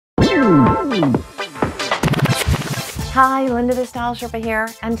Hi, Linda the Style Sherpa here,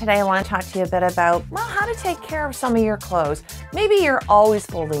 and today I want to talk to you a bit about, well, how to take care of some of your clothes. Maybe you're always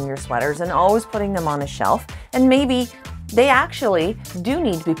folding your sweaters and always putting them on a shelf, and maybe they actually do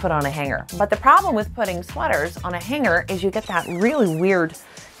need to be put on a hanger. But the problem with putting sweaters on a hanger is you get that really weird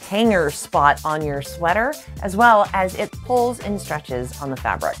hanger spot on your sweater, as well as it pulls and stretches on the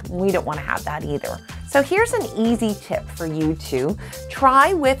fabric. We don't want to have that either. So here's an easy tip for you to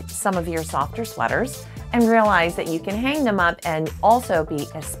try with some of your softer sweaters and realize that you can hang them up and also be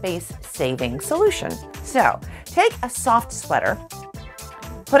a space-saving solution. So take a soft sweater,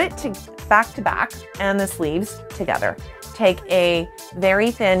 put it back to back and the sleeves together. Take a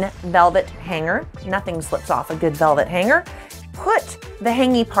very thin velvet hanger, nothing slips off a good velvet hanger. Put the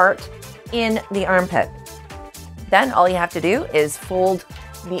hangy part in the armpit. Then all you have to do is fold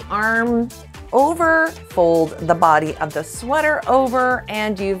the arm over, fold the body of the sweater over,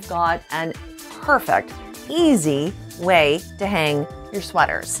 and you've got an perfect, easy way to hang your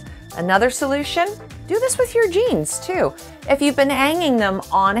sweaters. Another solution, do this with your jeans too. If you've been hanging them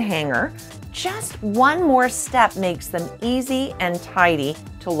on a hanger, just one more step makes them easy and tidy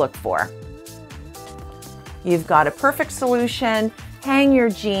to look for. You've got a perfect solution. Hang your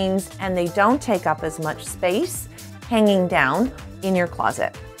jeans and they don't take up as much space hanging down in your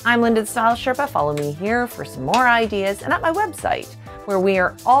closet. I'm Linda the Style Sherpa. Follow me here for some more ideas and at my website, where we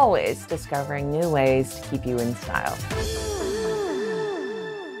are always discovering new ways to keep you in style.